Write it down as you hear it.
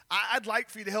I'd like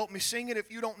for you to help me sing it.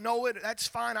 If you don't know it, that's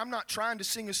fine. I'm not trying to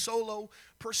sing a solo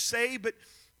per se, but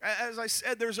as I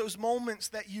said, there's those moments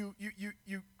that you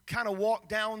kind of walk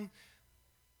down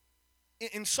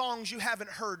in songs you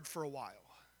haven't heard for a while,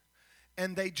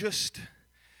 and they do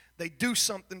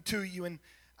something to you. And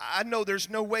I know there's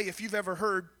no way, if you've ever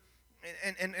heard,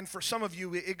 and for some of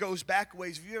you it goes back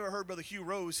ways. If you ever heard Brother Hugh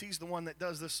Rose, he's the one that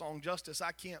does this song justice.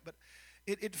 I can't, but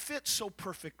it fits so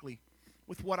perfectly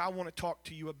with what I want to talk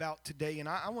to you about today. And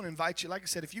I want to invite you, like I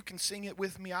said, if you can sing it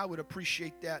with me, I would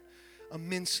appreciate that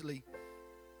immensely.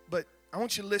 But I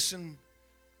want you to listen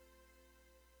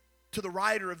to the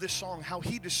writer of this song, how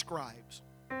he describes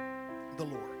the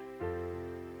Lord.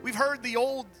 We've heard the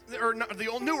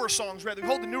newer songs, rather.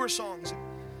 We've heard the newer songs.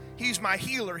 He's my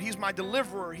healer. He's my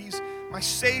deliverer. He's my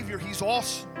Savior. He's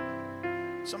awesome.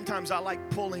 Sometimes I like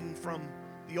pulling from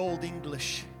the old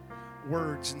English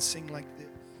words and sing like this.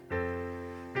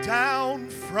 Down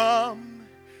from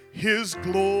His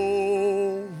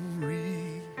glory,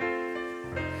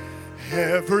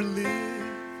 ever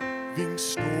living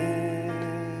story,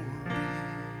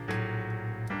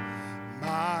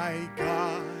 my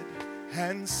God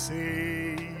and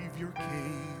Savior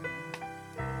came,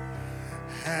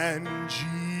 and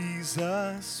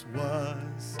Jesus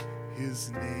was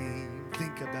His name.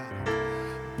 Think about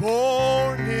it.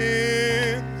 Born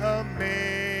in a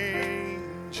manger,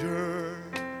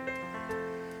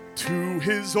 to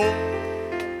His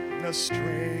own a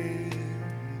stranger,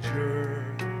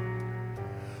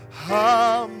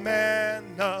 a man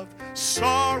of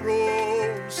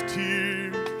sorrows,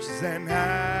 tears, and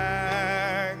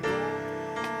agony.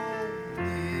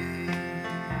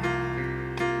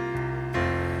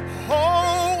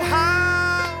 Oh,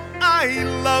 how I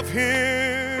love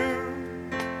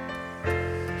Him,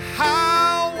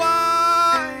 how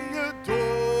I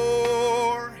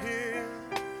adore Him,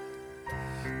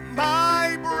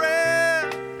 my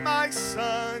breath, my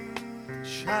sunshine,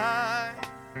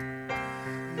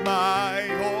 my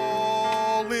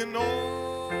all in all,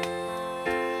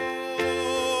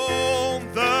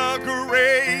 the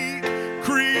great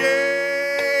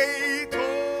Creator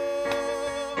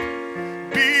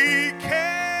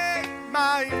became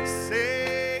my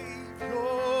Savior,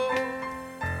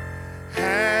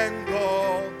 and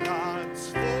all God's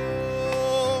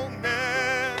fullness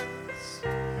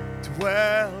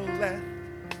dwelleth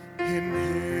in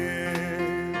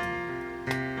Him.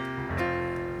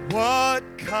 What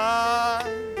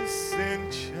condescension,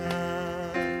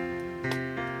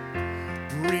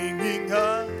 bringing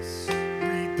us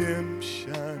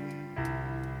redemption,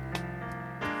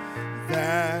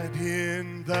 that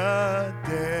in the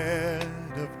dead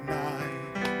of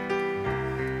night,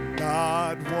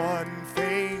 not one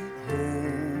faint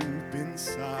hope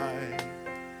inside.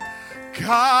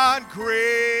 God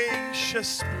gracious,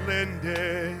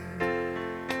 splendid,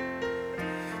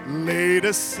 laid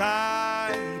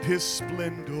aside His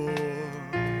splendor,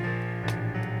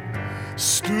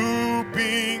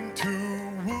 stooping to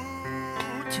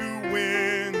woo, to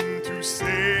win, to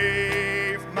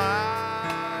save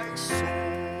my soul.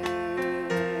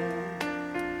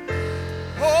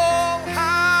 Oh,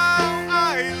 how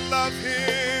I love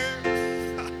Him,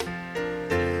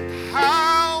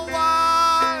 how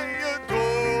I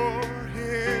adore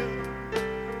Him,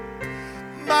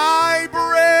 my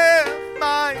breath,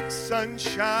 my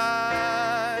sunshine,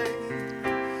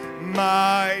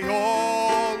 my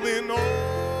all in all,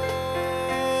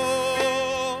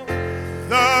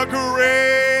 the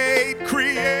great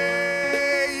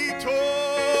Creator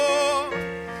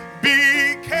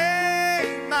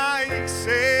became my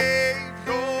Savior,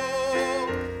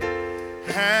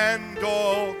 and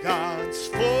all God's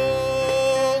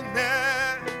fullness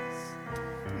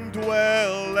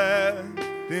dwelleth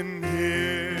in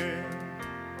Him.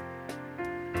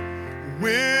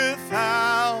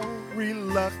 Without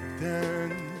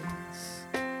reluctance,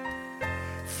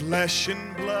 flesh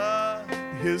and blood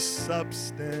His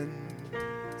substance,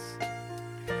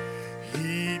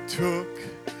 He took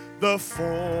the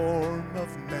form of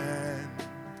man,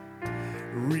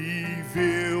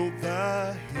 revealed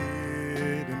the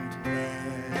hidden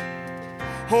plan.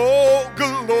 Oh,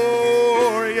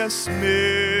 glorious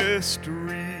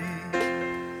mystery,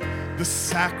 the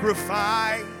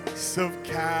sacrifice of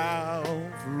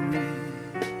Calvary.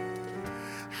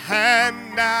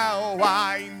 And now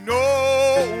I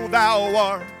know Thou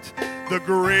art the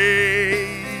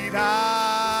great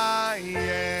I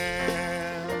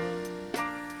am.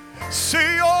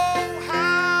 Say, oh,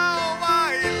 how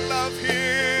I love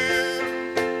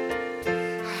Him,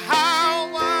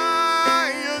 how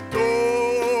I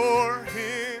adore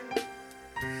Him,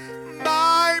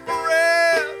 my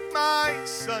breath, my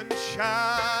sunshine,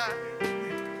 sunshine,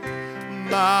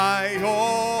 my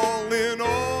all in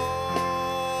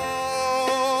all,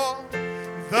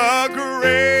 the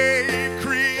great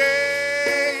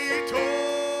Creator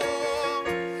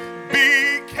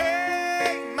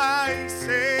became my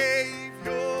Savior,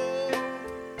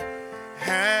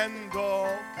 and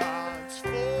all God's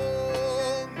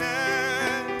fullness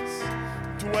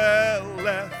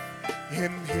dwelleth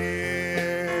in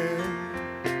Him,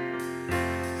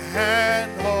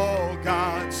 and all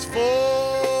God's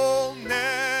fullness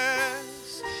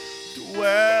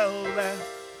dwelleth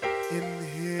in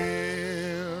Him.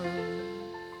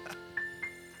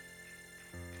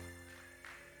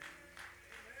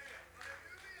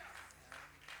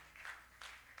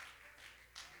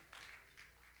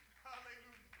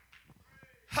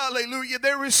 Hallelujah.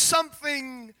 There is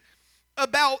something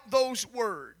about those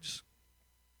words.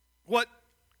 What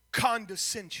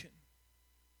condescension.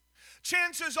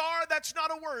 Chances are that's not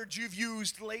a word you've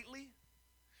used lately.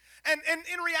 And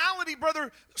in reality,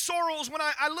 Brother Sorrells, when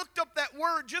I looked up that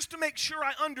word just to make sure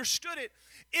I understood it,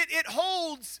 it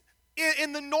holds,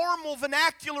 in the normal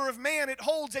vernacular of man, it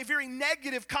holds a very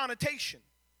negative connotation.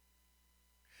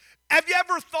 Have you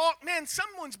ever thought, man,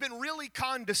 someone's been really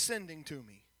condescending to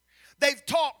me? They've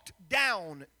talked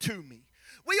down to me.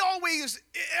 We always,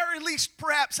 or at least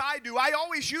perhaps I do, I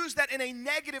always use that in a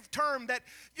negative term that,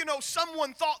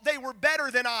 someone thought they were better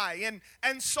than I,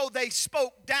 and so they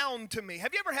spoke down to me.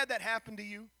 Have you ever had that happen to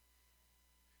you?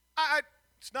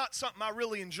 It's not something I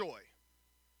really enjoy.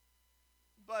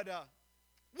 But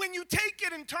when you take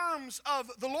it in terms of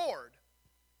the Lord,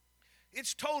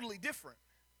 it's totally different.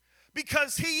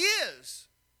 Because He is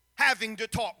having to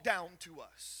talk down to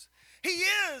us. He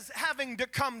is having to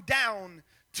come down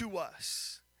to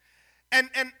us. And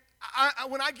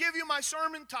when I give you my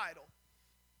sermon title,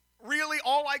 really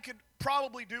all I could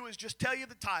probably do is just tell you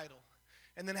the title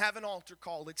and then have an altar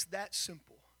call. It's that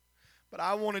simple. But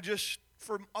I want to just,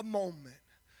 for a moment,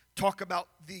 talk about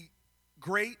the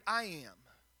great I am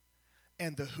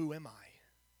and the who am I.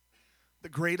 The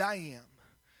great I am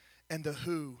and the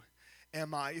who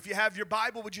am I. If you have your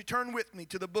Bible, would you turn with me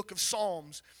to the book of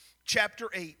Psalms, chapter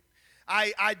 8.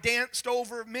 I danced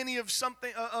over many of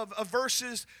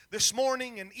verses this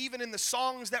morning, and even in the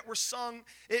songs that were sung,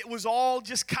 it was all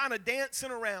just kind of dancing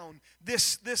around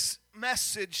this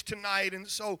message tonight. And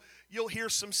so you'll hear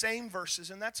some same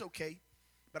verses, and that's okay.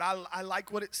 But I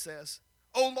like what it says.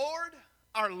 O Lord,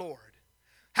 our Lord,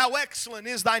 how excellent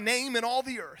is thy name in all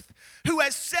the earth, who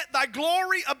has set thy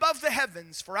glory above the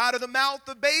heavens. For out of the mouth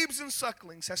of babes and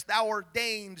sucklings hast thou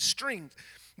ordained strength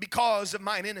because of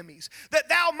mine enemies, that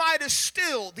thou mightest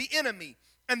still the enemy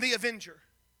and the avenger.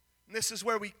 And this is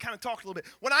where we kind of talk a little bit.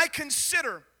 When I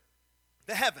consider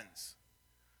the heavens,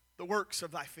 the works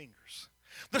of thy fingers,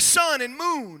 the sun and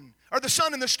moon, or the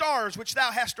sun and the stars which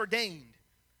thou hast ordained.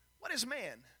 What is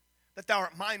man that thou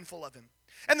art mindful of him?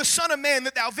 And the Son of Man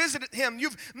that thou visitest him.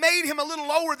 You've made him a little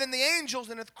lower than the angels,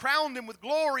 and hath crowned him with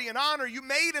glory and honor. You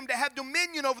made him to have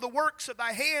dominion over the works of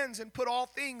thy hands, and put all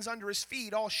things under his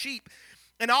feet, all sheep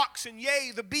and oxen,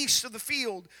 yea, the beasts of the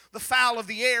field, the fowl of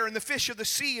the air, and the fish of the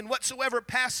sea, and whatsoever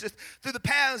passeth through the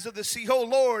paths of the sea. O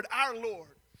Lord, our Lord,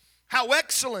 how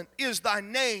excellent is thy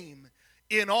name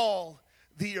in all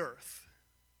the earth.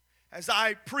 As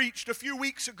I preached a few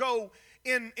weeks ago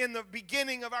in the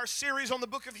beginning of our series on the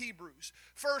book of Hebrews,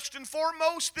 first and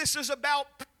foremost, this is about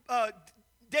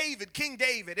David, King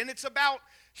David, and it's about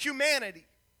humanity.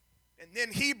 And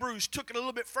then Hebrews took it a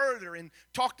little bit further and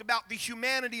talked about the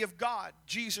humanity of God,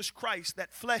 Jesus Christ,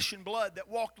 that flesh and blood that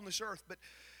walked on this earth. But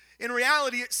in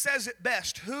reality, it says it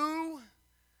best.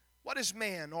 What is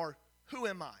man, or who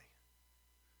am I?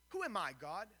 Who am I,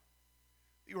 God?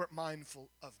 You are mindful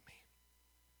of me.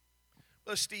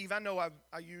 Well, Steve, I know I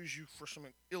use you for some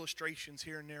illustrations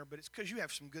here and there, but it's because you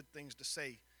have some good things to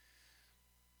say.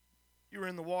 You were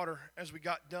in the water as we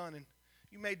got done, and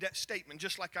you made that statement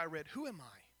just like I read. Who am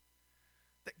I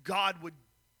that God would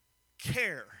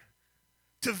care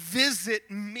to visit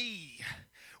me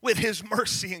with His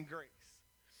mercy and grace?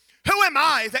 Who am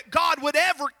I that God would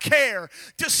ever care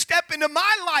to step into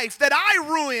my life that I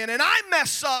ruin and I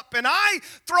mess up and I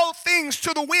throw things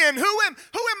to the wind? Who am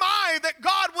I that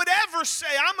God would ever say,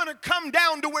 I'm going to come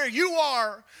down to where you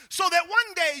are so that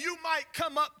one day you might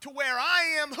come up to where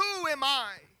I am? Who am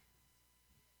I?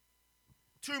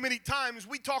 Too many times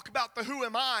we talk about the who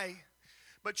am I,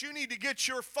 but you need to get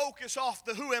your focus off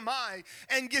the who am I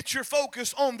and get your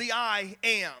focus on the I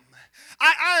am.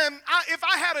 If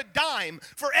I had a dime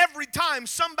for every time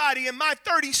somebody in my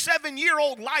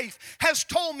 37-year-old life has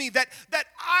told me that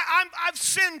I've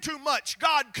sinned too much,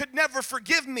 God could never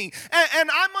forgive me, and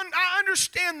I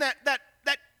understand that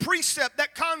precept,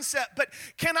 that concept, but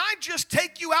can I just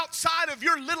take you outside of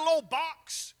your little old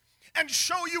box and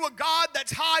show you a God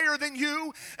that's higher than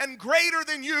you and greater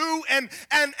than you and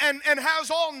has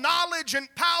all knowledge and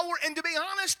power? And to be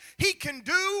honest, He can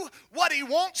do what He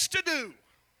wants to do.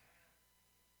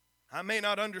 I may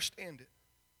not understand it.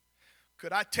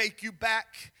 Could I take you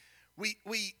back?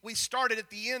 We started at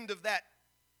the end of that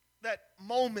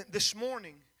moment this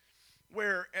morning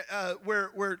where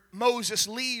Moses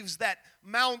leaves that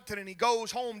mountain and he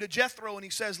goes home to Jethro and he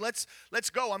says, let's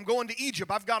go. I'm going to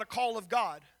Egypt. I've got a call of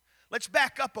God. Let's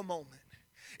back up a moment.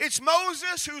 It's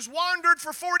Moses who's wandered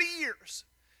for 40 years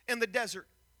in the desert.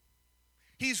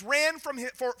 He's ran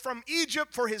from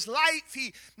Egypt for his life.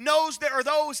 He knows there are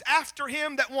those after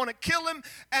him that want to kill him,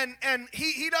 and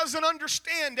he doesn't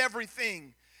understand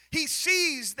everything. He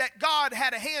sees that God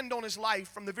had a hand on his life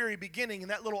from the very beginning in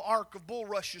that little ark of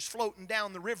bulrushes floating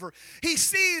down the river. He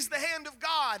sees the hand of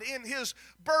God in his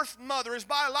birth mother, his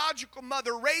biological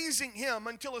mother, raising him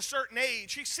until a certain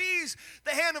age. He sees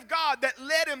the hand of God that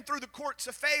led him through the courts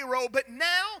of Pharaoh. But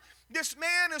now this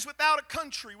man is without a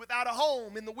country, without a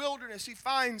home in the wilderness. He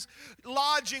finds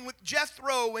lodging with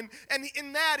Jethro, and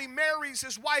in that he marries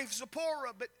his wife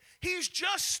Zipporah. But he's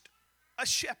just a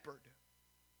shepherd.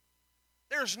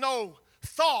 There's no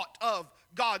thought of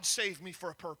God saved me for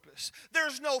a purpose.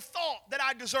 There's no thought that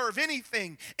I deserve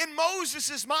anything. In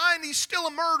Moses' mind, he's still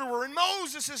a murderer. In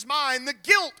Moses' mind, the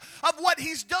guilt of what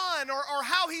he's done or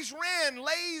how he's ran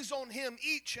lays on him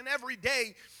each and every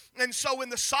day. And so in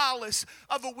the solace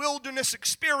of a wilderness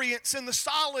experience, in the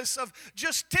solace of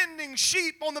just tending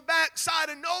sheep on the backside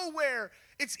of nowhere,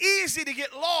 it's easy to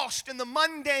get lost in the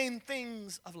mundane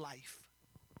things of life.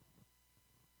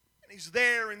 He's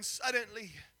there and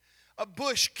suddenly a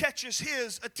bush catches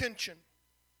his attention.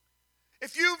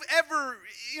 If you've ever,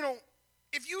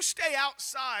 if you stay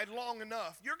outside long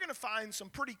enough, you're going to find some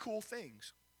pretty cool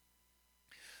things.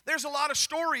 There's a lot of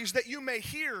stories that you may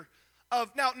hear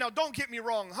of. Now don't get me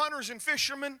wrong, hunters and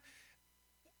fishermen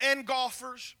and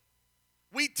golfers,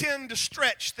 we tend to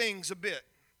stretch things a bit,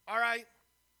 all right?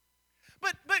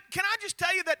 But can I just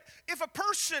tell you that if a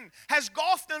person has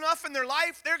golfed enough in their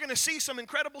life, they're going to see some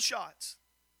incredible shots.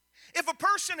 If a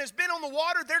person has been on the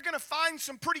water, they're going to find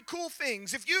some pretty cool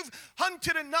things. If you've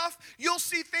hunted enough, you'll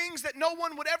see things that no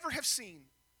one would ever have seen.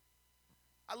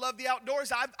 I love the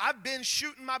outdoors. I've been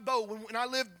shooting my bow.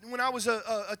 When I was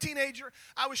a teenager,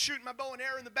 I was shooting my bow and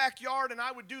arrow in the backyard, and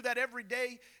I would do that every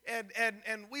day,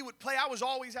 and we would play. I was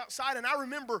always outside, and I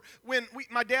remember when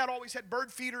my dad always had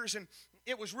bird feeders, and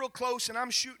it was real close, and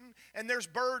I'm shooting, and there's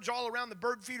birds all around the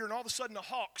bird feeder, and all of a sudden a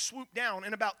hawk swooped down,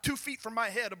 and about 2 feet from my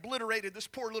head obliterated this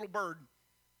poor little bird.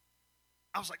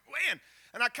 I was like, man,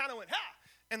 and I kind of went, ha,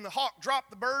 and the hawk dropped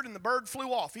the bird, and the bird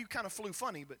flew off. He kind of flew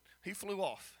funny, but he flew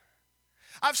off.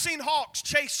 I've seen hawks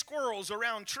chase squirrels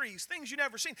around trees, things you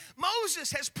never seen.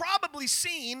 Moses has probably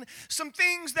seen some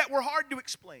things that were hard to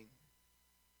explain.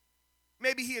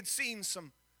 Maybe he had seen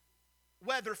some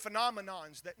weather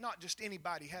phenomenons that not just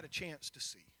anybody had a chance to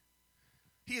see.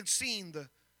 He had seen the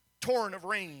torrent of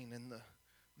rain and the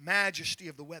majesty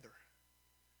of the weather.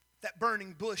 That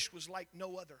burning bush was like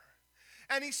no other.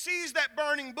 And he sees that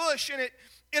burning bush, and it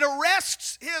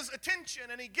arrests his attention,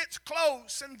 and he gets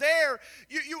close, and there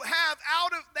you have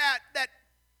out of that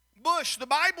bush, the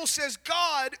Bible says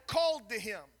God called to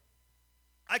him.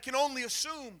 I can only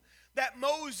assume that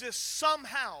Moses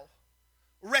somehow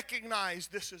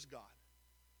recognized this as God.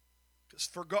 Because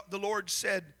the Lord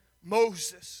said,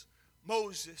 Moses,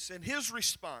 Moses, and his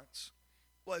response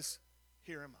was,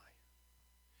 here am I.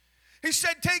 He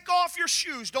said, take off your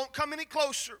shoes, don't come any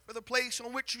closer, for the place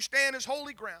on which you stand is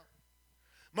holy ground.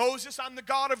 Moses, I'm the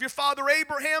God of your father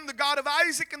Abraham, the God of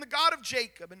Isaac, and the God of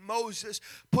Jacob. And Moses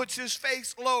puts his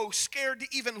face low, scared to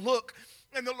even look,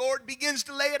 and the Lord begins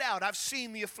to lay it out. I've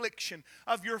seen the affliction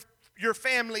of your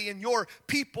family and your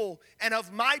people and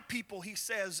of my people, he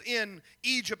says, in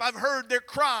Egypt. I've heard their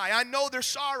cry. I know their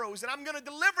sorrows, and I'm going to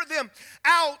deliver them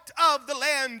out of the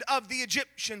land of the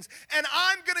Egyptians. And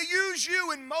I'm going to use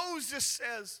you. And Moses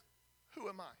says, who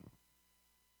am I?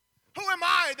 Who am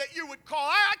I that you would call?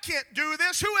 I can't do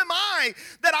this. Who am I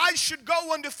that I should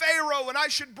go unto Pharaoh and I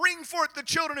should bring forth the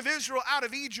children of Israel out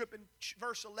of Egypt? In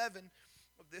verse 11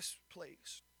 of this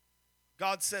place,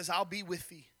 God says, I'll be with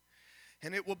thee,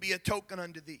 and it will be a token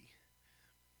unto thee.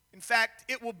 In fact,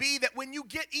 it will be that when you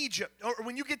get Egypt, or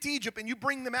when you get to Egypt and you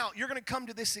bring them out, you're going to come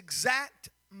to this exact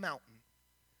mountain.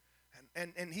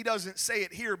 And he doesn't say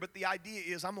it here, but the idea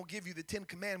is I'm going to give you the 10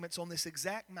 commandments on this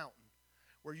exact mountain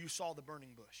where you saw the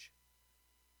burning bush.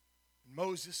 And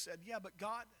Moses said, yeah, but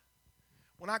God,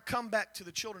 when I come back to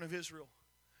the children of Israel,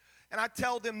 and I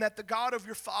tell them that the God of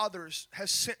your fathers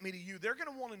has sent me to you, they're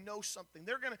going to want to know something.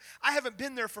 I haven't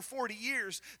been there for 40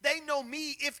 years. They know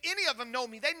me. If any of them know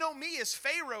me, they know me as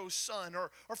Pharaoh's son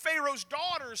or Pharaoh's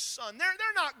daughter's son. They're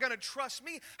not going to trust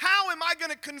me. How am I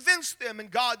going to convince them? And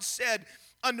God said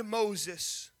unto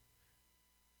Moses,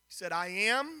 he said, I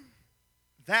am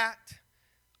that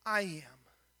I am.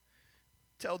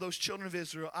 Tell those children of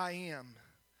Israel, I am,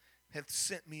 hath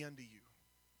sent me unto you.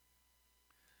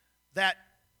 That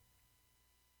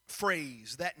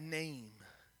phrase, that name,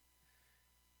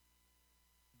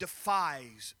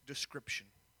 defies description.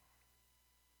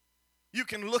 You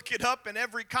can look it up in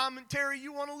every commentary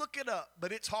you want to look it up,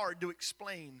 but it's hard to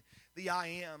explain the I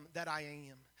am that I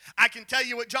am. I can tell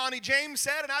you what Johnny James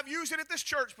said, and I've used it at this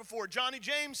church before. Johnny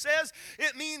James says,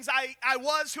 it means I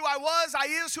was who I was, I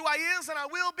is who I is, and I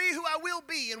will be who I will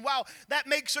be. And while that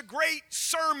makes a great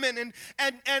sermon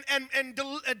and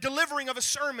delivering of a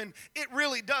sermon, it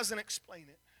really doesn't explain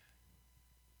it.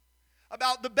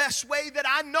 About the best way that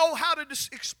I know how to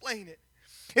explain it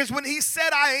is when he said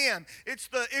I am. It's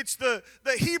the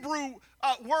Hebrew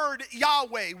word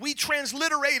Yahweh. We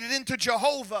transliterate it into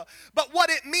Jehovah. But what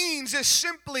it means is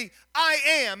simply I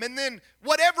am. And then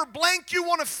whatever blank you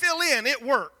want to fill in, it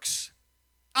works.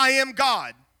 I am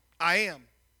God. I am.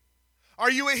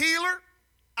 Are you a healer?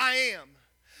 I am.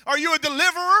 Are you a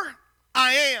deliverer?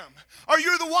 I am. Are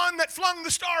you the one that flung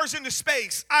the stars into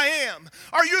space? I am.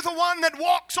 Are you the one that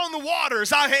walks on the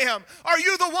waters? I am. Are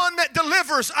you the one that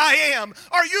delivers? I am.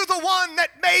 Are you the one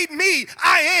that made me?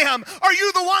 I am. Are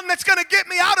you the one that's going to get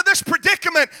me out of this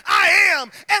predicament? I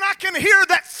am. And I can hear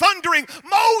that thundering.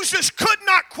 Moses could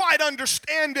not quite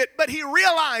understand it, but he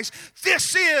realized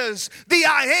this is the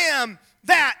I am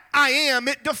that I am.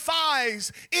 It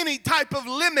defies any type of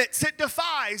limits. It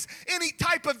defies any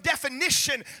type of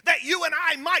definition that you and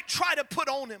I might try to put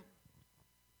on him.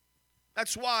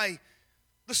 That's why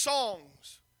the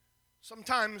songs,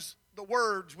 sometimes the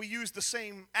words, we use the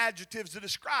same adjectives to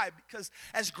describe, because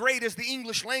as great as the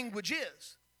English language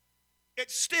is, it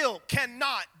still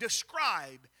cannot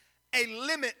describe a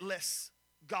limitless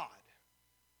God.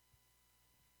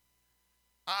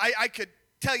 I could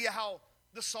tell you how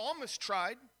the psalmist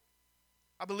tried.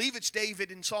 I believe it's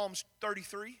David in Psalms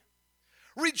 33.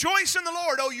 Rejoice in the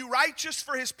Lord, O you righteous,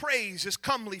 for his praise is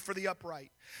comely for the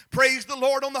upright. Praise the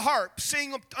Lord on the harp.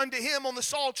 Sing unto him on the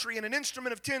psaltery and an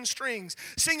instrument of 10 strings.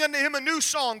 Sing unto him a new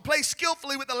song. Play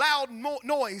skillfully with a loud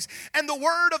noise. And the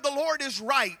word of the Lord is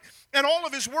right, and all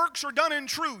of his works are done in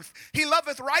truth. He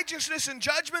loveth righteousness and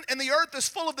judgment, and the earth is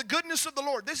full of the goodness of the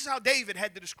Lord. This is how David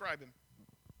had to describe him.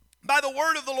 By the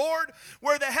word of the Lord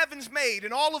were the heavens made,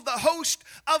 and all of the host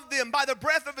of them by the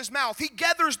breath of his mouth. He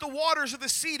gathers the waters of the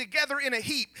sea together in a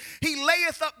heap. He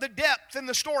layeth up the depth in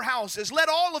the storehouses. Let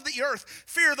all of the earth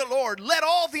fear the Lord. Let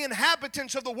all the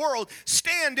inhabitants of the world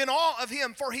stand in awe of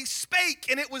him. For he spake,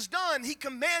 and it was done. He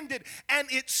commanded,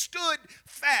 and it stood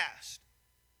fast.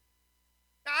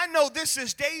 Now, I know this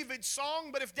is David's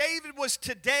song, but if David was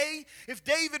today, if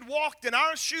David walked in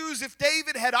our shoes, if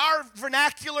David had our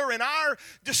vernacular and our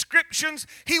descriptions,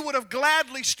 he would have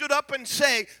gladly stood up and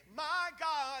say, my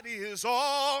God is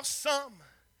awesome.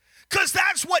 Because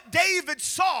that's what David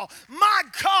saw. My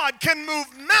God can move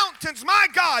mountains. My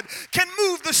God can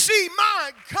move the sea.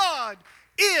 My God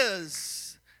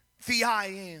is the I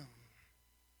am.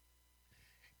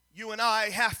 You and I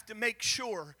have to make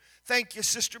sure. Thank you,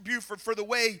 Sister Buford, for the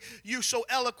way you so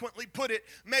eloquently put it.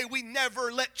 May we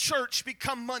never let church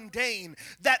become mundane.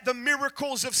 That the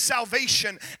miracles of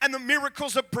salvation and the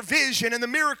miracles of provision and the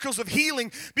miracles of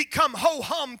healing become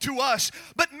ho-hum to us.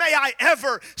 But may I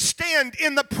ever stand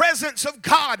in the presence of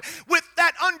God with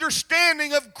that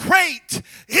understanding of great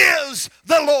is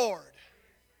the Lord.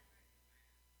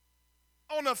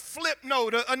 On a flip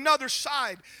note, another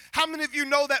side, how many of you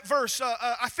know that verse?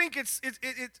 I think it's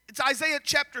Isaiah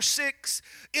chapter 6.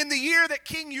 In the year that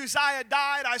King Uzziah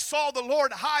died, I saw the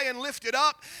Lord high and lifted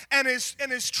up, and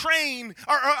his train,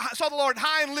 I saw the Lord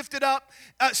high and lifted up,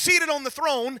 seated on the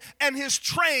throne, and his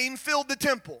train filled the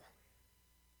temple.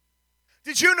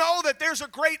 Did you know that there's a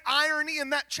great irony in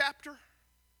that chapter?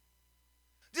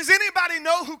 Does anybody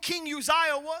know who King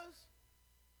Uzziah was?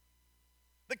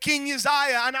 The King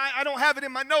Uzziah, and I don't have it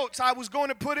in my notes. I was going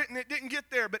to put it and it didn't get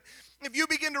there. But if you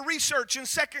begin to research in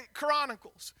 2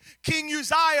 Chronicles, King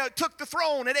Uzziah took the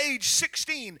throne at age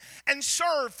 16 and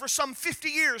served for some 50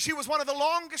 years. He was one of the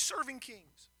longest serving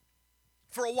kings.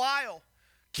 For a while,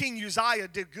 King Uzziah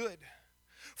did good.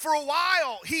 For a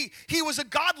while, he was a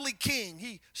godly king.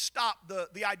 He stopped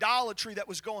the idolatry that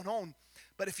was going on.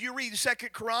 But if you read 2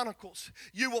 Chronicles,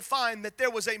 you will find that there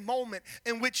was a moment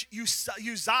in which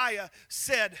Uzziah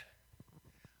said,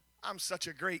 I'm such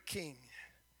a great king.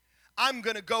 I'm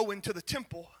going to go into the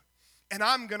temple and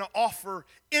I'm going to offer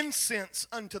incense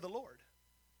unto the Lord.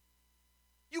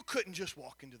 You couldn't just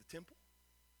walk into the temple.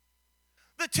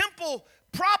 The temple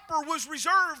proper was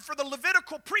reserved for the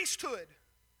Levitical priesthood.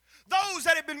 Those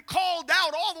that had been called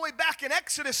out all the way back in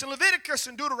Exodus and Leviticus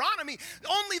and Deuteronomy,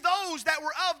 only those that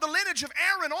were of the lineage of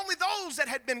Aaron, only those that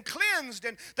had been cleansed,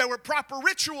 and there were proper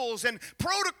rituals and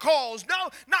protocols. No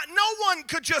one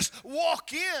could just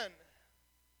walk in.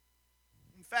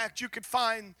 In fact, you could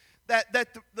find that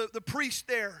the priest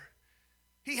there,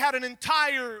 he had an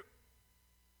entire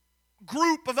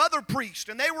group of other priests,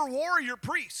 and they were warrior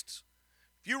priests.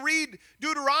 If you read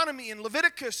Deuteronomy and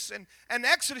Leviticus and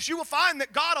Exodus, you will find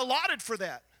that God allotted for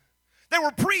that. There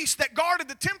were priests that guarded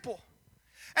the temple.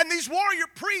 And these warrior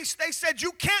priests, they said,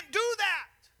 you can't do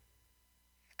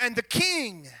that. And the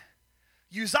king,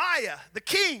 Uzziah, the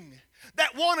king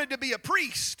that wanted to be a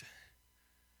priest,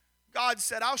 God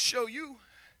said, I'll show you.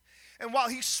 And while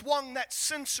he swung that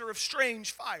censer of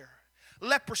strange fire,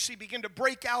 leprosy began to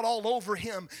break out all over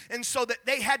him, and so that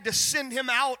they had to send him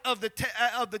out of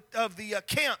the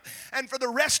camp, and for the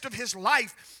rest of his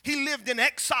life he lived in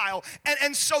exile.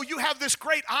 And so you have this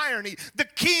great irony. The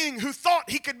king who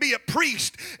thought he could be a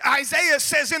priest, Isaiah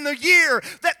says, in the year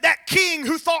that king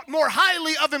who thought more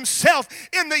highly of himself,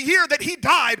 in the year that he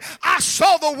died, I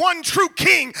saw the one true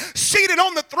king seated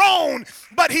on the throne,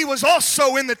 but he was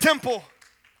also in the temple.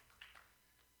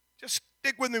 Just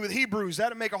stick with me with Hebrews.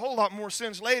 That'll make a whole lot more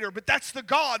sense later. But that's the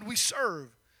God we serve.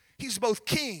 He's both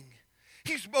king.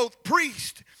 He's both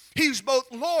priest. He's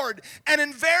both Lord. And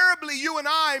invariably you and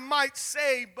I might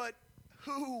say, but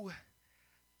who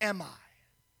am I?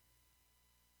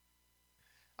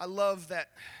 I love that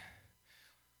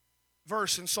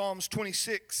verse in Psalms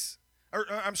 22,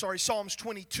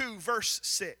 verse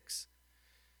 6.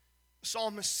 The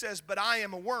psalmist says, but I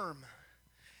am a worm,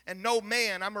 and no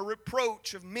man, I'm a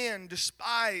reproach of men,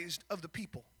 despised of the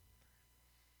people.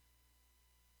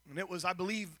 And it was, I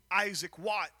believe, Isaac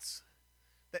Watts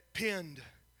that penned,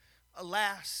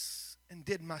 alas, and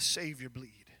did my Savior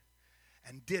bleed,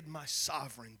 and did my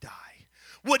sovereign die?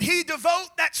 Would he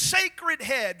devote that sacred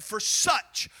head for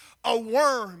such a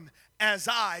worm as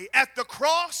I? At the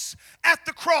cross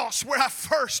where I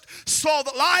first saw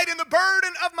the light and the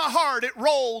burden of my heart, it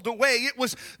rolled away. It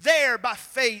was there by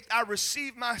faith I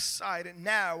received my sight, and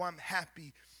now I'm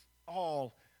happy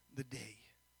all the day.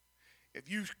 If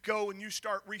you go and you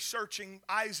start researching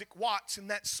Isaac Watts in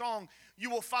that song, you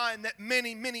will find that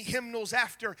many, many hymnals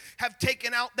after have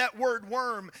taken out that word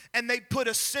worm and they put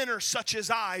a sinner such as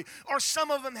I. Or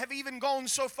some of them have even gone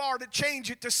so far to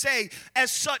change it to say,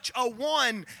 as such a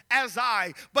one as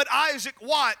I. But Isaac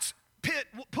Watts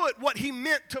put what he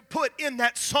meant to put in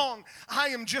that song. I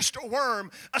am just a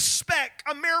worm, a speck,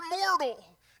 a mere mortal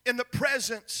in the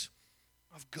presence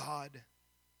of God.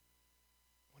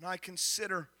 When I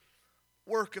consider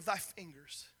work of thy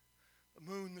fingers, the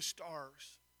moon, the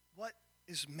stars, what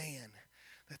is man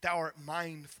that thou art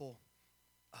mindful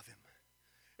of him?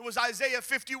 It was Isaiah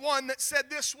 51 that said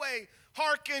this way,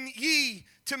 hearken ye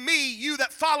to me, you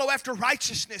that follow after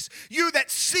righteousness, you that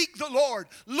seek the Lord.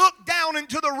 Look down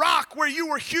into the rock where you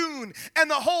were hewn and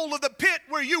the hole of the pit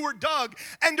where you were dug.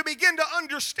 And to begin to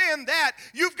understand that,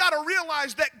 you've got to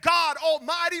realize that God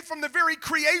Almighty, from the very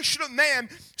creation of man,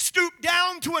 stooped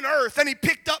down to an earth and he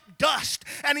picked up dust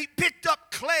and he picked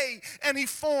up clay and he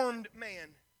formed man.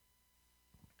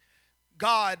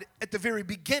 God, at the very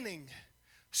beginning,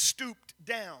 stooped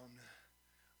down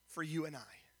for you and I.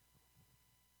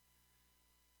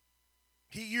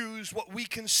 He used what we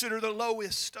consider the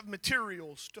lowest of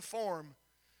materials to form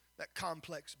that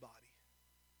complex body.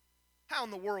 How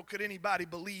in the world could anybody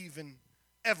believe in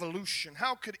evolution?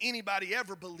 How could anybody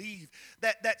ever believe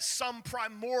that some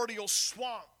primordial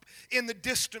swamp in the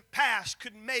distant past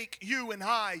could make you and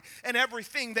I and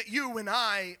everything that you and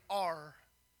I are?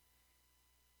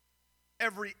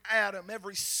 Every atom,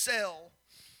 every cell,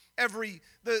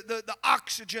 the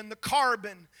oxygen, the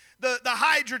carbon, the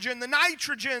hydrogen, the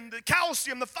nitrogen, the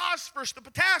calcium, the phosphorus, the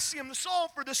potassium, the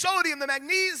sulfur, the sodium, the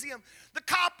magnesium, the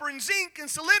copper and zinc and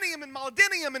selenium and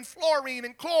molybdenum and fluorine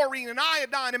and chlorine and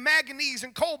iodine and manganese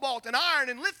and cobalt and iron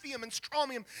and lithium and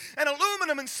strontium and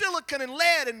aluminum and silicon and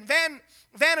lead and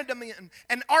vanadium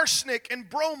and arsenic and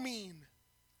bromine.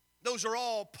 Those are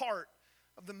all part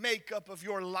of the makeup of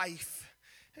your life.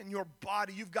 In your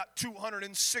body, you've got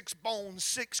 206 bones,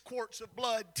 6 quarts of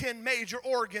blood, 10 major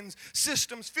organs,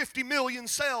 systems, 50 million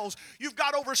cells. You've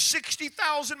got over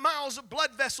 60,000 miles of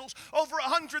blood vessels, over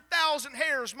 100,000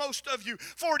 hairs, most of you,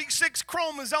 46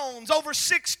 chromosomes, over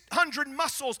 600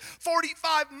 muscles,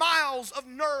 45 miles of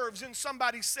nerves, and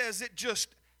somebody says it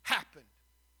just happened.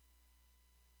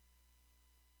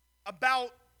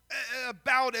 About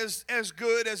as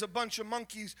good as a bunch of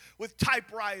monkeys with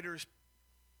typewriters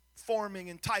forming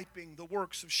and typing the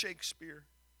works of Shakespeare.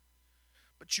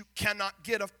 But you cannot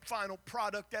get a final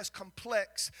product as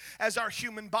complex as our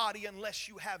human body unless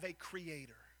you have a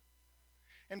creator.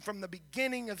 And from the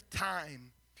beginning of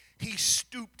time, he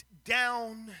stooped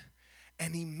down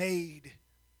and he made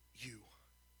you.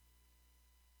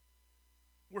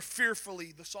 We're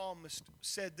fearfully, the psalmist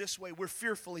said this way, we're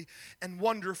fearfully and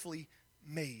wonderfully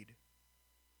made.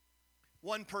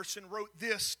 One person wrote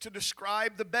this to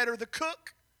describe: the better the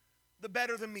cook, the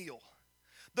better the meal.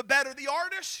 The better the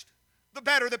artist, the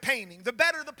better the painting. The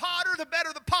better the potter, the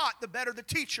better the pot. The better the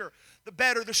teacher, the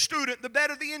better the student. The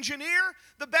better the engineer,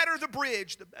 the better the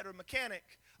bridge. The better mechanic,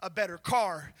 a better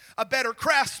car. A better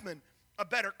craftsman, a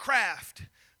better craft.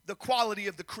 The quality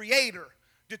of the creator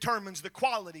determines the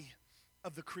quality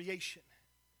of the creation.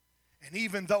 And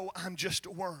even though I'm just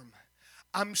a worm,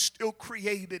 I'm still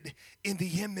created in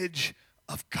the image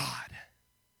of God.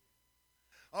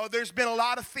 Oh, there's been a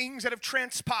lot of things that have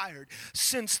transpired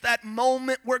since that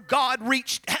moment where God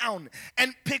reached down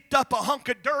and picked up a hunk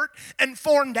of dirt and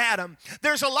formed Adam.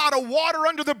 There's a lot of water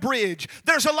under the bridge.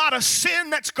 There's a lot of sin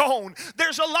that's gone.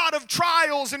 There's a lot of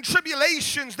trials and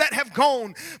tribulations that have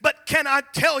gone. But can I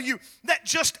tell you that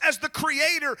just as the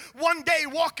Creator one day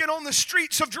walking on the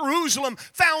streets of Jerusalem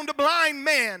found a blind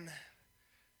man,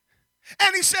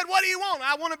 and he said, "What do you want?"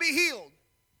 "I want to be healed."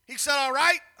 He said, "All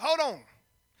right, hold on."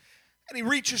 And he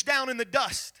reaches down in the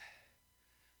dust,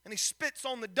 and he spits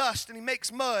on the dust, and he makes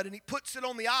mud, and he puts it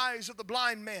on the eyes of the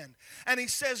blind man. And he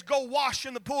says, "Go wash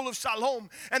in the pool of Siloam."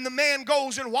 And the man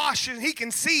goes and washes, and he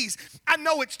can see. I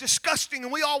know it's disgusting,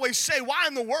 and we always say, why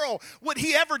in the world would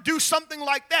he ever do something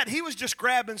like that? He was just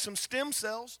grabbing some stem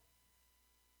cells.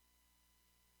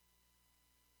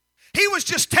 He was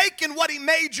just taking what he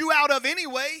made you out of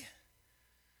anyway,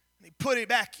 and he put it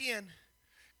back in.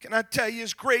 Can I tell you,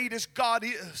 as great as God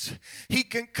is, he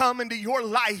can come into your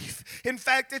life. In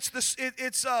fact, it's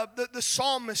the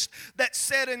psalmist that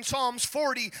said in Psalms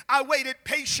 40, "I waited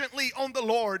patiently on the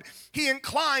Lord. He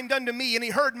inclined unto me and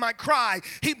he heard my cry.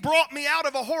 He brought me out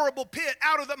of a horrible pit,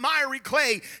 out of the miry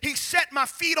clay. He set my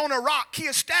feet on a rock. He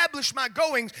established my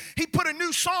goings. He put a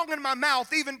new song in my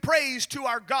mouth, even praise to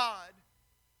our God."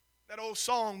 That old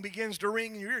song begins to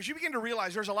ring in your ears. You begin to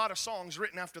realize there's a lot of songs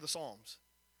written after the Psalms.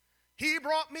 He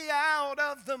brought me out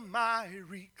of the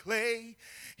miry clay.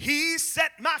 He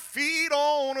set my feet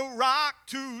on a rock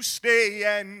to stay.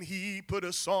 And he put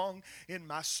a song in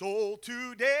my soul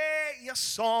today, a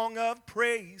song of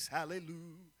praise.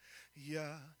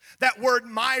 Hallelujah. That word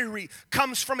miry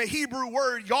comes from a Hebrew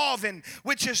word, yavin,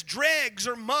 which is dregs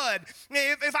or mud.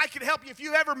 If I could help you, if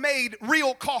you ever made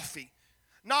real coffee,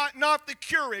 not the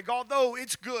Keurig, although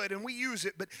it's good and we use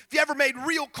it, but if you ever made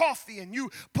real coffee and you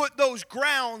put those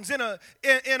grounds in a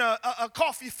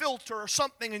coffee filter or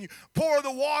something and you pour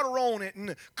the water on it and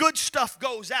the good stuff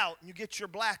goes out and you get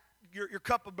your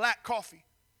cup of black coffee.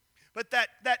 But that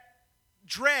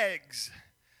dregs,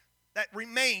 that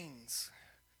remains,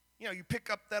 you pick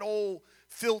up that old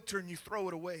filter and you throw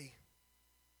it away.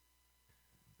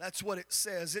 That's what it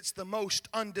says. It's the most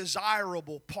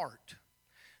undesirable part.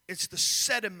 It's the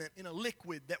sediment in a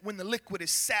liquid that when the liquid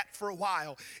is sat for a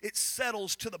while, it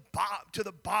settles to the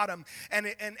bottom.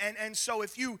 And so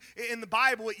if you, in the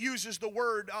Bible, it uses the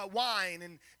word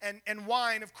wine. And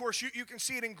wine, of course, you can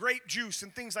see it in grape juice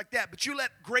and things like that. But you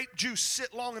let grape juice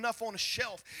sit long enough on a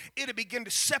shelf, it'll begin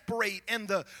to separate. And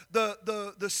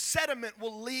the sediment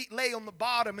will lay on the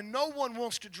bottom. And no one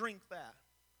wants to drink that.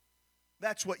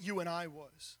 That's what you and I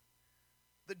was.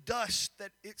 The dust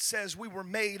that it says we were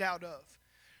made out of.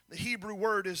 The Hebrew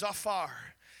word is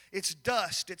afar. It's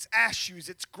dust, it's ashes,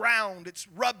 it's ground, it's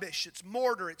rubbish, it's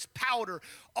mortar, it's powder.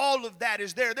 All of that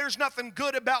is there. There's nothing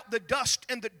good about the dust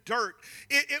and the dirt.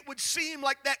 It would seem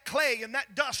like that clay and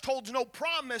that dust holds no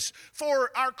promise for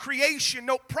our creation,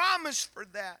 no promise for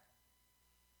that.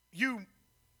 You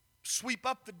sweep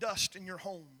up the dust in your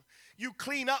home. You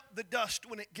clean up the dust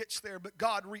when it gets there, but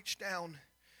God reached down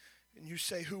and you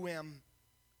say, "Who am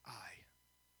I?"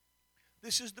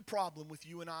 This is the problem with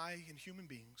you and I and human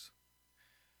beings.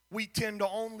 We tend to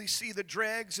only see the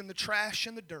dregs and the trash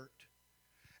and the dirt.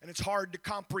 And it's hard to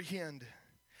comprehend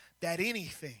that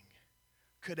anything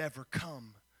could ever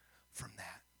come from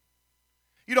that.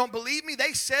 You don't believe me?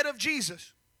 They said of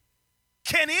Jesus,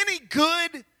 "Can any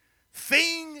good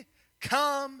thing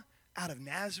come out of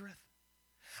Nazareth?"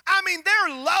 I mean, they're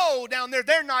low down there.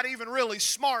 They're not even really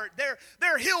smart. They're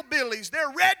hillbillies.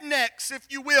 They're rednecks, if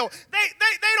you will.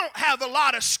 They don't have a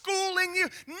lot of schooling.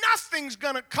 Nothing's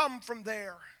going to come from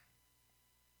there.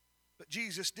 But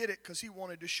Jesus did it because he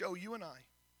wanted to show you and I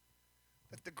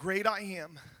that the great I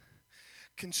am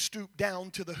can stoop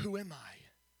down to the who am I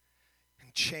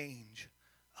and change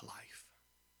a life.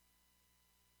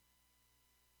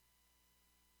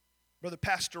 Brother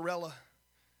Pastorella,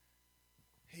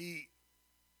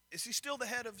 is he still the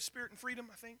head of Spirit and Freedom,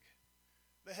 I think?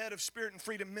 The head of Spirit and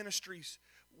Freedom Ministries,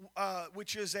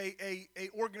 which is a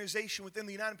organization within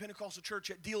the United Pentecostal Church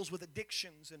that deals with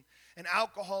addictions and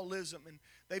alcoholism. And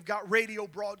they've got radio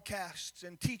broadcasts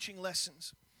and teaching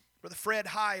lessons. Brother Fred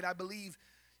Hyde, I believe,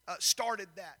 started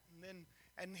that.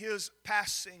 And his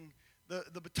passing,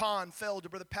 the baton fell to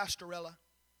Brother Pastorella.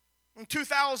 In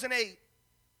 2008,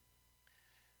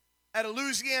 at a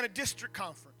Louisiana district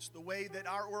conference, the way that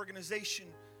our organization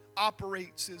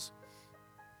operates is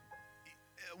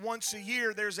once a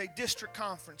year there's a district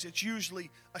conference. It's usually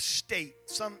a state.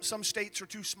 Some states are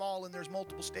too small and there's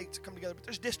multiple states that come together, but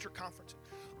there's district conferences.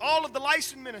 All of the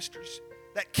licensed ministers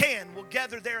that will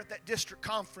gather there at that district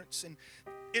conference, and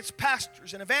it's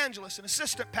pastors and evangelists and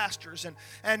assistant pastors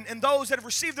and those that have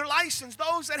received their license,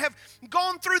 those that have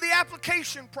gone through the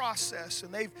application process,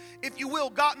 and they've, if you will,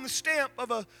 gotten the stamp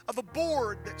of a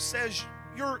board that says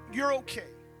you're okay.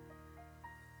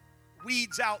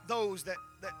 Weeds out those that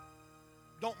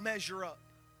don't measure up.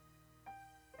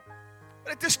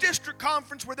 But at this district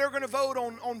conference where they're going to vote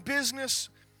on business,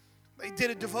 they did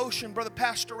a devotion. Brother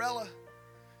Pastorella,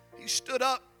 he stood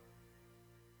up.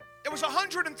 There was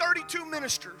 132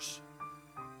 ministers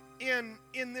in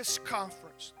this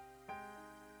conference.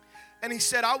 And he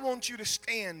said, I want you to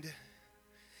stand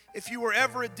if you were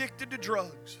ever addicted to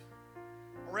drugs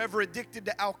or ever addicted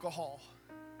to alcohol.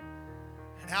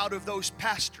 And out of those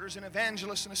pastors and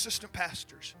evangelists and assistant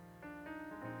pastors,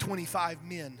 25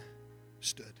 men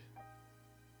stood.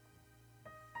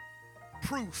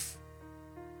 Proof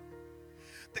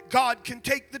that God can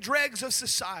take the dregs of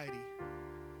society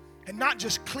and not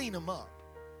just clean them up,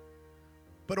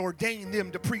 but ordain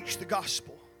them to preach the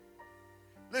gospel.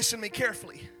 Listen to me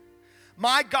carefully.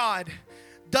 My God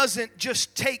doesn't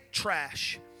just take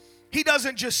trash. He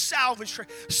doesn't just salvage trash.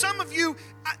 Some of you,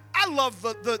 I love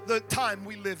the time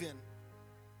we live in.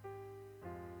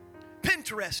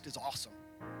 Pinterest is awesome.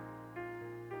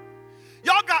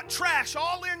 Y'all got trash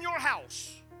all in your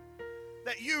house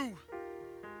that you,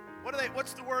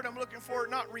 what's the word I'm looking for?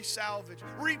 Not resalvage,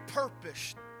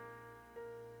 repurposed.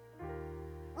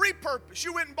 Repurpose.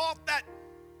 You went and bought that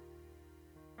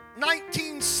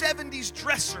 1970s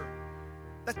dresser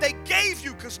that they gave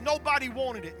you because nobody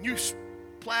wanted it. And you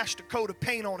splashed a coat of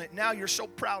paint on it. Now you're so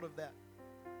proud of that.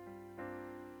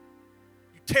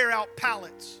 You tear out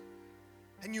pallets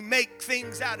and you make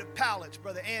things out of pallets,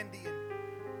 Brother Andy. And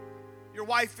your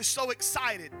wife is so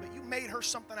excited, but you made her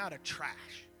something out of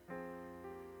trash.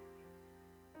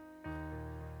 I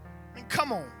mean,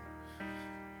 come on.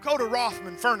 Go to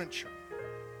Rothman Furniture.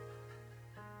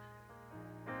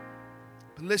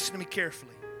 But listen to me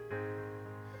carefully.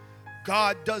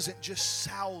 God doesn't just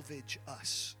salvage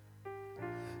us.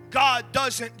 God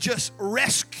doesn't just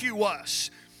rescue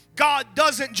us. God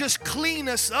doesn't just clean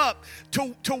us up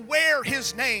to wear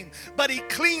His name, but He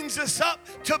cleans us up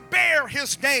to bear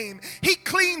His name. He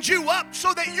cleans you up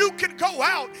so that you can go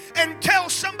out and tell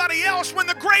somebody else when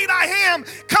the great I am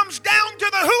comes down to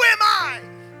the who am I.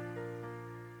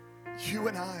 You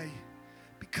and I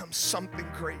become something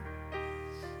great.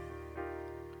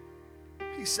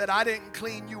 He said, I didn't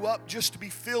clean you up just to be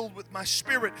filled with my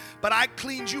Spirit, but I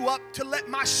cleaned you up to let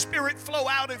my Spirit flow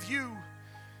out of you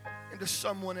into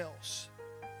someone else.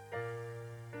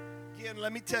 Again,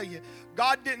 let me tell you,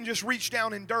 God didn't just reach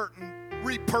down in dirt and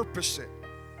repurpose it.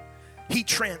 He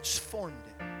transformed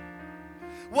it.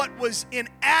 What was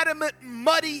inanimate,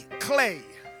 muddy clay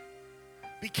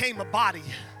became a body,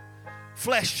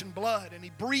 flesh and blood, and He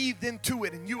breathed into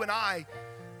it, and you and I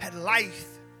had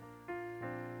life.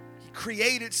 He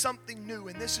created something new,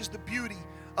 and this is the beauty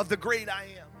of the great I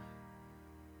am.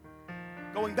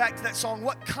 Going back to that song,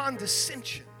 what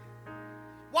condescension.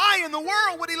 Why in the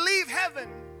world would He leave heaven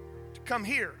to come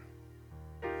here?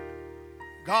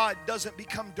 God doesn't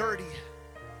become dirty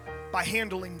by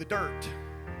handling the dirt.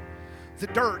 The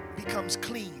dirt becomes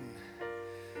clean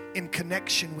in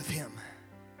connection with Him.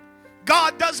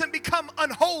 God doesn't become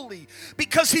unholy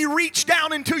because He reached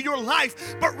down into your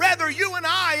life, but rather you and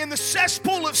I in the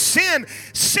cesspool of sin,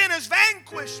 sin is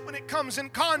vanquished when it comes in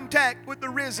contact with the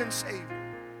risen Savior.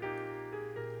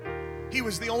 He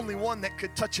was the only one that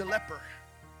could touch a leper,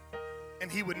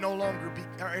 and he would no longer be,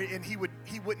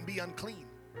 he wouldn't be unclean.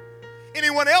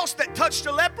 Anyone else that touched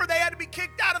a leper, they had to be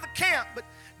kicked out of the camp, but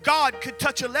God could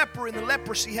touch a leper and the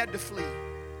leprosy had to flee.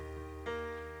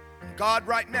 And God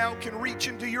right now can reach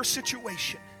into your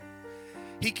situation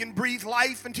He can breathe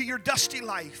life into your dusty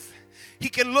life. He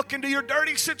can look into your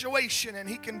dirty situation and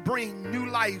He can bring new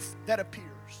life that appears.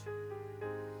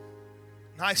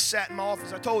 And I sat in my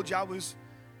office. I told you I was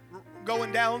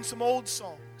going down some old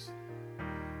songs.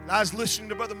 And I was listening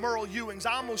to Brother Merle Ewing's.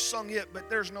 I almost sung it, but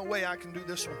there's no way I can do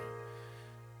this one.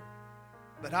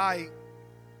 But I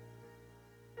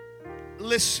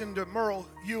listened to Merle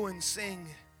Ewing sing,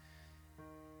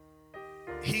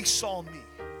 He Saw Me.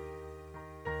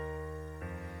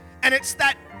 And it's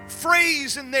that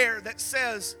phrase in there that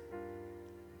says,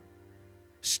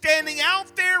 standing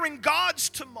out there in God's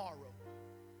tomorrow,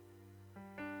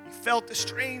 He felt a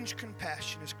strange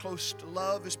compassion, as close to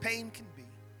love as pain can be.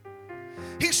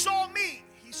 He saw me.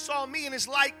 He saw me in His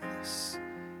likeness.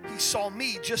 He saw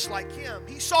me just like Him.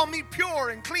 He saw me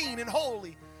pure and clean and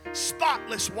holy,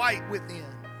 spotless white within.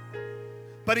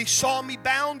 But He saw me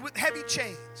bound with heavy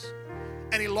chains,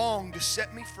 and He longed to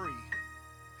set me free.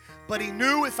 But He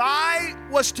knew if I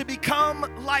was to become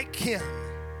like Him,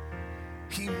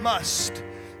 He must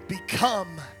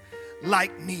become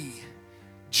like me.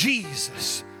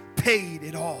 Jesus paid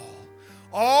it all.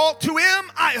 All to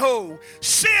Him I owe.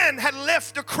 Sin had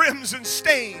left a crimson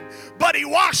stain, but He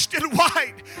washed it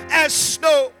white as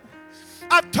snow.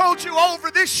 I've told you over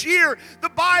this year, the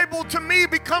Bible to me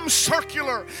becomes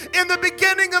circular. In the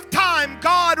beginning of time,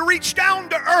 God reached down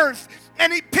to earth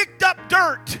and He picked up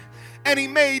dirt and He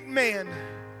made man.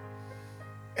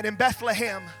 And in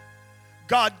Bethlehem,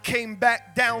 God came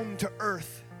back down to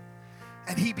earth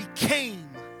and He became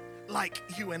like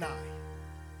you and I,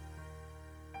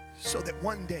 so that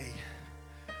one day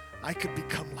I could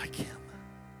become like Him.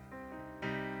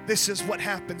 This is what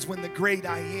happens when the great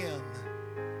I Am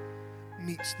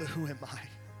meets the who am I.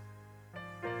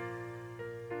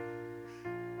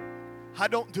 I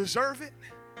don't deserve it.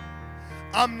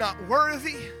 I'm not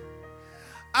worthy.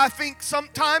 I think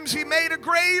sometimes He made a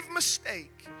grave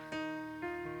mistake.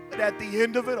 But at the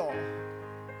end of it all,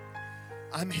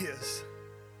 I'm His.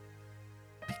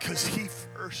 Because He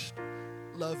first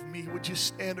loved me. Would you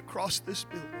stand across this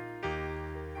building?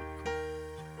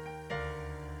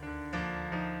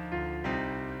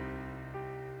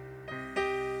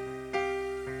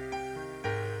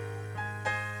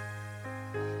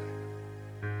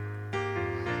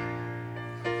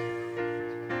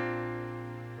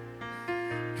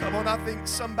 Come on, I think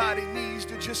somebody needs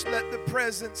to just let the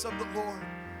presence of the Lord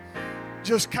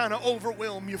just kind of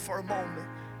overwhelm you for a moment.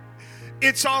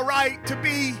 It's all right to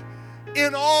be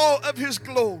in awe of His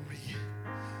glory,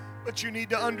 but you need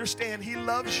to understand He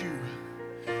loves you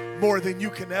more than you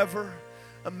can ever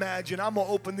imagine. I'm going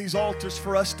to open these altars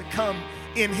for us to come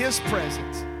in His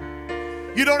presence.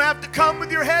 You don't have to come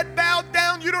with your head bowed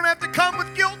down. You don't have to come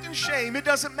with guilt and shame. It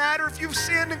doesn't matter if you've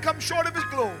sinned and come short of His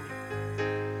glory.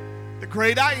 The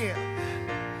great I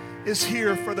Am is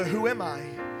here for the who am I.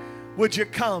 Would you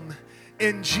come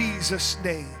in Jesus'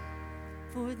 name?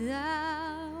 For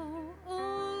Thou